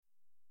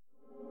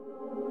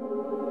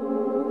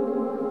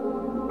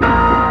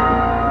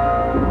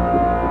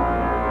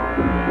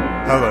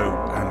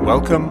Hello and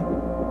welcome.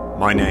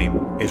 My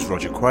name is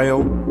Roger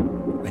Quayle,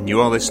 and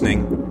you are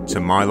listening to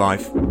My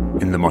Life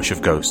in the Mosh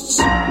of Ghosts.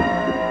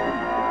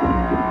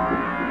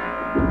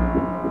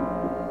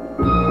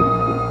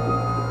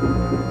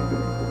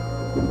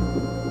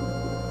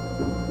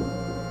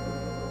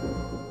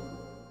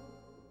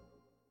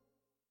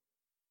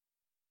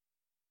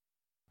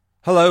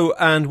 Hello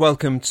and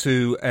welcome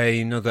to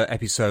another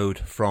episode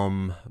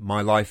from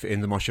My Life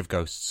in the Mosh of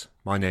Ghosts.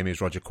 My name is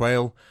Roger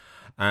Quayle,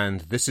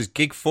 and this is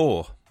Gig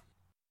 4.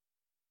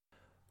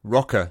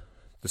 Rocker,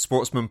 the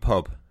Sportsman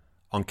Pub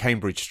on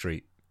Cambridge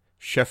Street,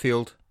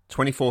 Sheffield,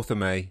 24th of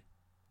May,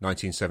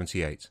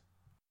 1978.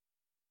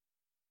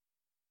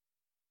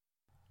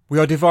 We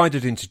are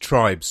divided into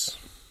tribes.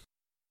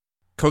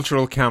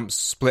 Cultural camps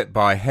split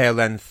by hair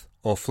length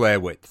or flare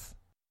width.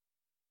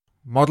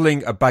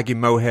 Modelling a baggy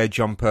mohair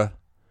jumper,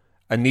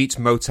 a neat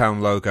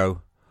Motown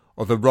logo,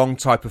 or the wrong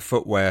type of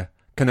footwear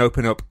can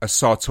open up a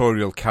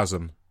sartorial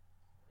chasm.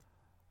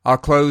 Our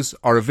clothes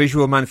are a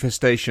visual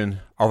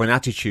manifestation of an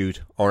attitude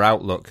or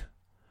outlook,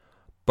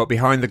 but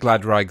behind the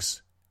glad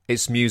rags,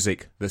 it's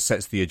music that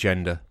sets the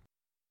agenda.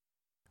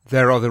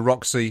 There are the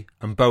Roxy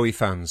and Bowie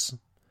fans,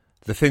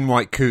 the Thin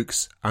White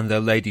Kooks and their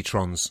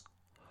Ladytrons,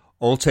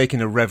 all taking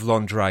a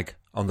Revlon drag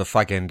on the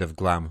fag end of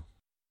glam.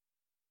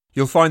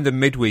 You'll find them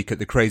midweek at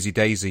the Crazy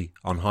Daisy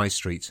on High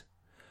Street,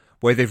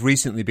 where they've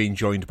recently been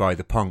joined by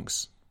the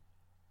punks.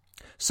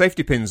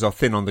 Safety pins are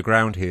thin on the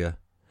ground here.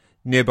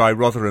 Nearby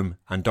Rotherham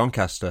and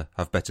Doncaster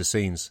have better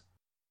scenes.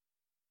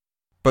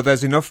 But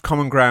there's enough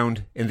common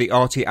ground in the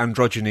arty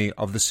androgyny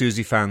of the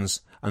Susie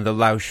fans and the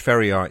Loush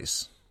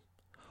Ferryites.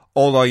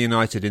 All are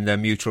united in their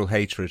mutual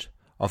hatred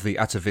of the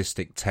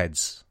atavistic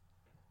Teds.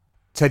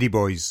 Teddy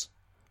boys,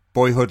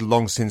 boyhood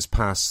long since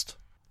past.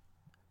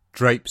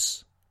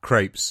 Drapes,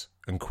 crepes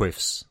and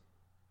quiffs.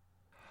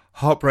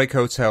 Heartbreak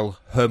Hotel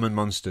Herman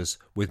Munsters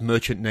with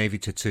Merchant Navy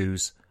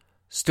tattoos,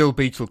 still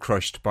Beatle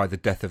crushed by the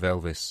death of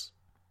Elvis.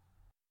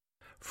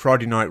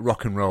 Friday night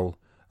rock and roll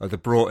at the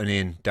Broughton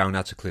Inn down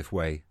Attercliffe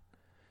Way.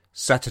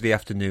 Saturday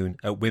afternoon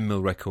at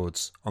Windmill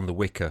Records on the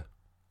Wicker.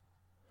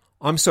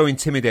 I'm so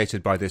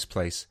intimidated by this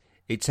place,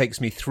 it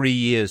takes me 3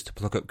 years to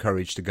pluck up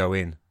courage to go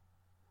in.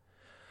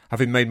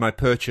 Having made my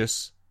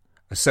purchase,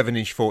 a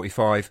 7-inch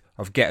 45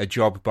 of Get a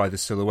Job by the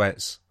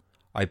Silhouettes,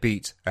 I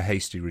beat a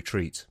hasty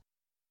retreat.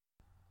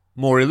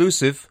 More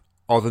elusive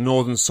are the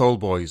Northern Soul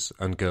Boys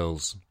and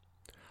girls.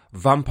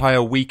 Vampire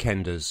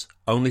weekenders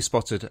only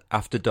spotted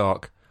after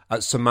dark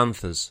at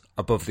Samantha's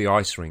above the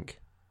ice rink.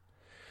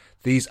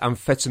 These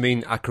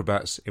amphetamine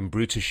acrobats in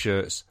Brutus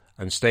shirts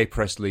and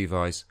stay-pressed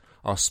Levi's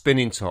are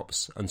spinning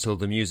tops until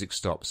the music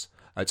stops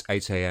at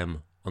 8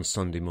 a.m. on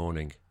Sunday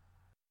morning.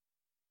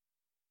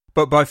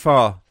 But by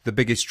far the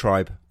biggest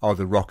tribe are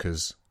the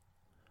rockers.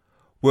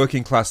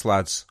 Working class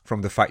lads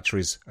from the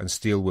factories and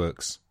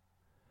steelworks.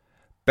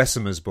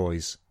 Bessemer's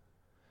boys,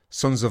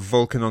 sons of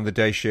Vulcan on the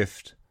day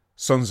shift,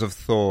 sons of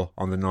Thor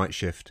on the night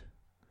shift.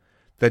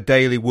 Their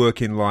daily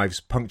working lives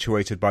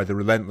punctuated by the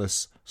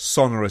relentless,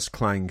 sonorous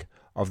clang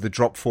of the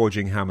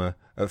drop-forging hammer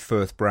at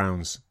Firth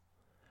Brown's,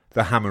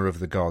 the hammer of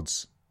the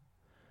gods.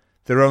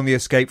 Their only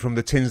escape from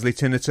the Tinsley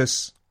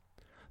tinnitus?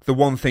 The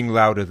one thing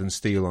louder than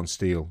steel on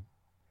steel.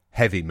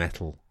 Heavy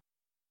metal.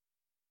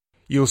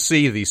 You'll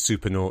see these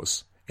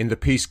supernauts in the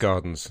Peace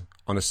Gardens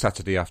on a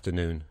Saturday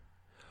afternoon,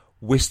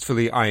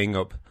 wistfully eyeing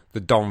up the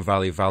Don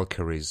Valley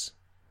Valkyries.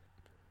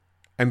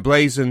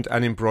 Emblazoned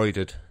and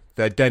embroidered,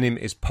 their denim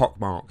is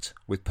pockmarked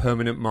with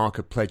permanent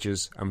marker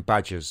pledges and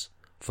badges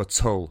for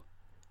Tull,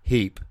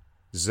 Heap,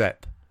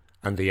 Zepp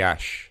and the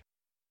Ash.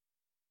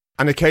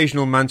 An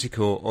occasional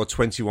manticore or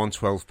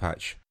 2112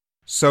 patch,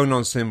 sewn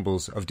on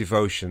symbols of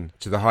devotion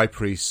to the high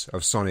priests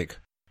of sonic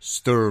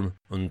Sturm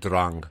und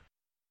Drang.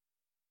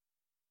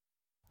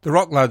 The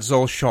rock lads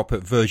all shop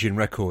at Virgin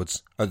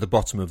Records at the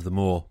bottom of the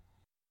moor.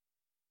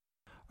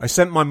 I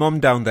sent my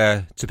mum down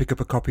there to pick up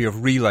a copy of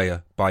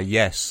Relayer by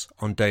Yes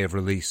on day of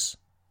release.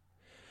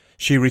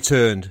 She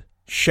returned,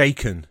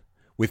 shaken,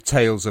 with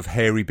tales of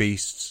hairy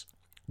beasts,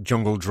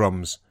 jungle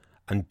drums,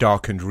 and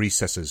darkened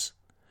recesses,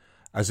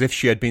 as if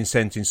she had been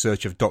sent in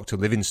search of Dr.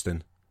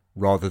 Livingstone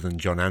rather than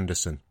John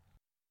Anderson.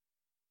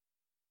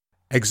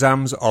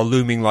 Exams are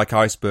looming like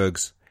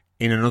icebergs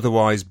in an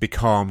otherwise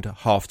becalmed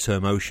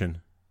half-term ocean.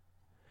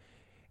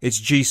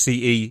 It's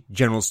GCE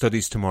General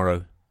Studies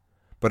tomorrow,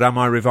 but am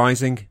I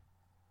revising?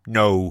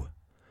 No.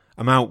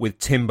 I'm out with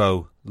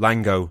Timbo,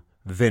 Lango,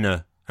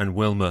 Vinner and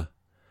Wilmer,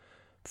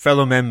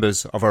 fellow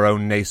members of our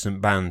own nascent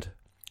band,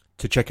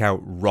 to check out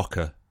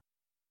Rocker.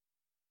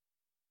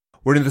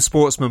 We're in the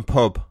Sportsman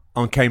Pub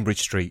on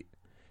Cambridge Street,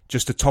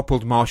 just a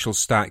toppled Marshall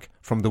stack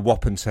from the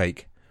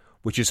Wapentake,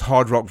 which is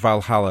hard rock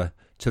Valhalla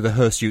to the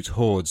hirsute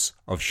hordes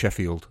of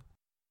Sheffield.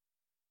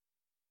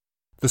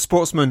 The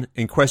sportsman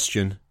in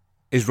question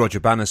is Roger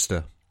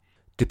Bannister,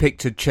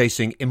 depicted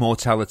chasing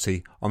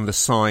immortality on the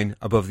sign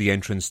above the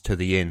entrance to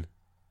the inn.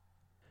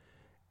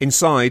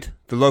 Inside,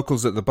 the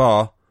locals at the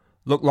bar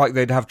look like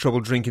they'd have trouble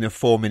drinking a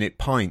 4-minute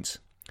pint,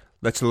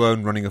 let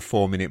alone running a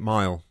 4-minute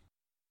mile.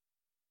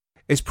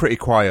 It's pretty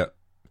quiet.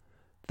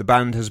 The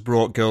band has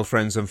brought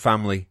girlfriends and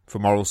family for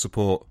moral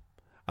support,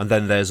 and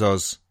then there's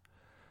us,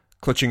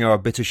 clutching our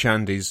bitter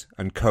shandies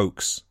and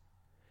cokes,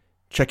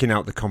 checking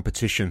out the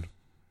competition.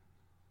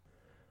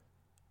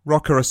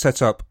 Rocker are set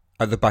up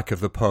at the back of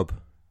the pub,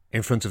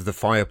 in front of the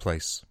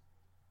fireplace.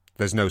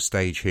 There's no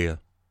stage here.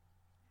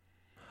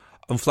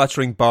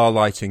 Unflattering bar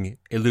lighting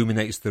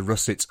illuminates the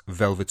russet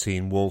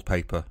velveteen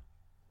wallpaper.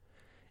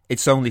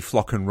 It's only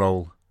flock and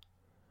roll,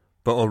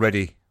 but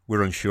already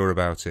we're unsure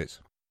about it.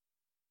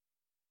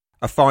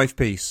 A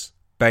 5-piece,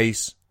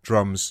 bass,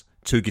 drums,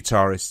 2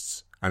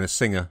 guitarists and a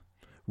singer,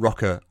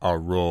 Rocker are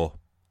raw.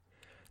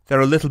 They're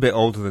a little bit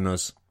older than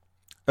us,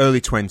 early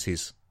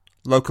 20s,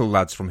 local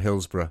lads from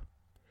Hillsborough.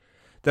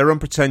 They're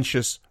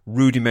unpretentious,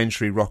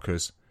 rudimentary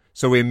rockers,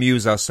 so we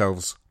amuse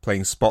ourselves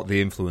playing Spot the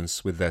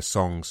Influence with their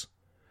songs.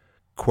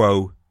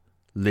 Quo,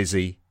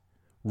 Lizzie,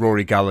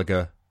 Rory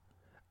Gallagher,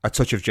 a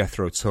touch of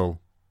Jethro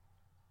Tull.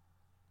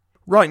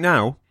 Right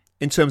now,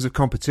 in terms of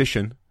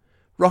competition,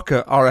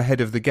 Rocker are ahead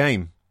of the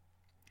game.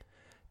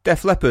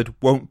 Def Leppard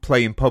won't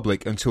play in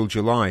public until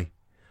July,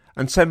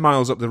 and 10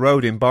 miles up the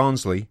road in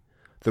Barnsley,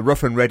 the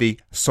rough and ready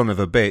son of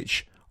a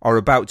bitch are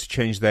about to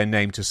change their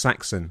name to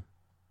Saxon.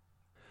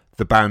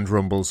 The band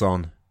rumbles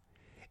on,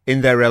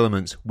 in their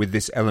element with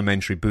this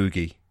elementary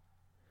boogie.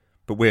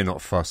 But we're not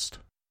fussed.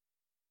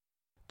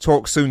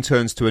 Talk soon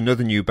turns to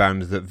another new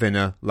band that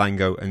Vinner,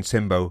 Lango and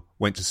Timbo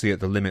went to see at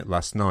the Limit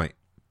last night.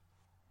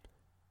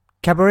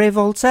 Cabaret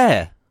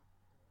Voltaire?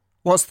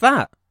 What's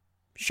that?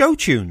 Show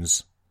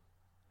tunes.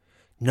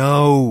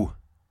 No.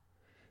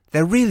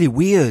 They're really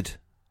weird.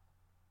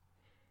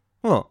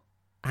 What?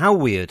 How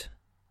weird?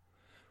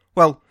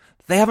 Well,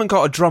 they haven't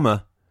got a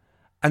drummer,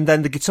 and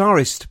then the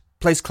guitarist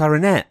plays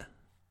clarinet.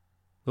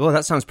 Oh,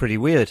 that sounds pretty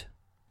weird.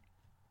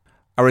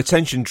 Our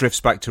attention drifts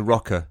back to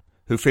Rocker,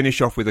 who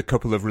finish off with a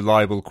couple of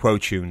reliable Quo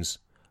tunes,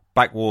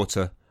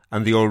 Backwater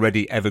and the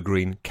already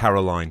evergreen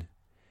Caroline.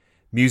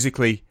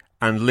 Musically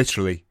and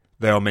literally,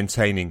 they are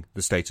maintaining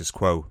the status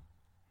quo.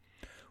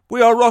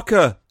 We are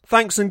Rocker!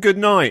 Thanks and good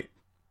night!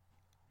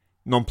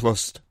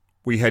 Nonplussed,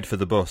 we head for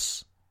the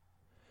bus.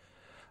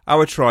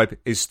 Our tribe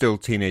is still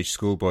teenage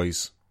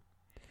schoolboys.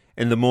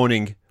 In the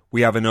morning,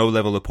 we have an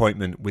O-level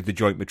appointment with the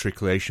Joint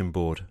Matriculation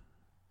Board.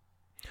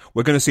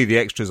 We're going to see the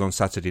extras on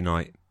Saturday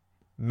night.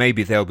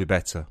 Maybe they'll be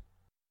better.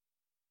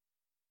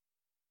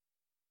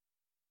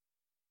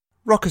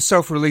 Rocker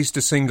self-released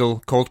a single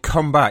called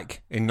Come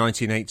Back in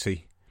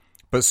 1980,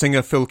 but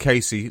singer Phil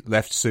Casey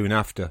left soon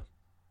after.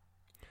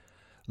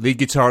 Lead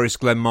guitarist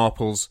Glenn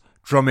Marples,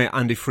 drummer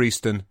Andy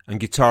Freeston and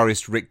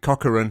guitarist Rick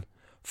Cochran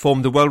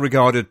formed the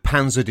well-regarded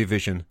Panzer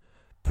Division,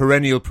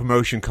 perennial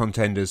promotion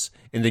contenders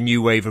in the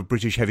new wave of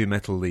British heavy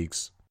metal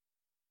leagues.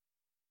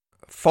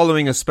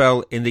 Following a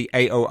spell in the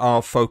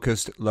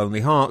AOR-focused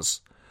Lonely Hearts,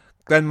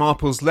 Glenn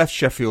Marples left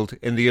Sheffield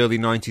in the early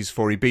 90s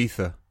for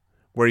Ibiza,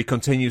 where he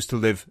continues to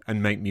live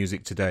and make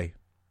music today.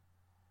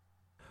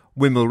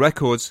 Windmill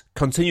Records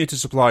continue to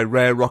supply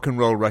rare rock and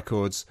roll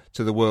records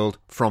to the world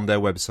from their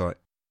website.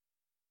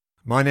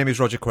 My name is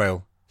Roger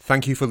Quayle.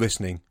 Thank you for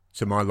listening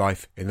to My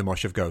Life in the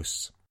Mosh of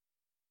Ghosts.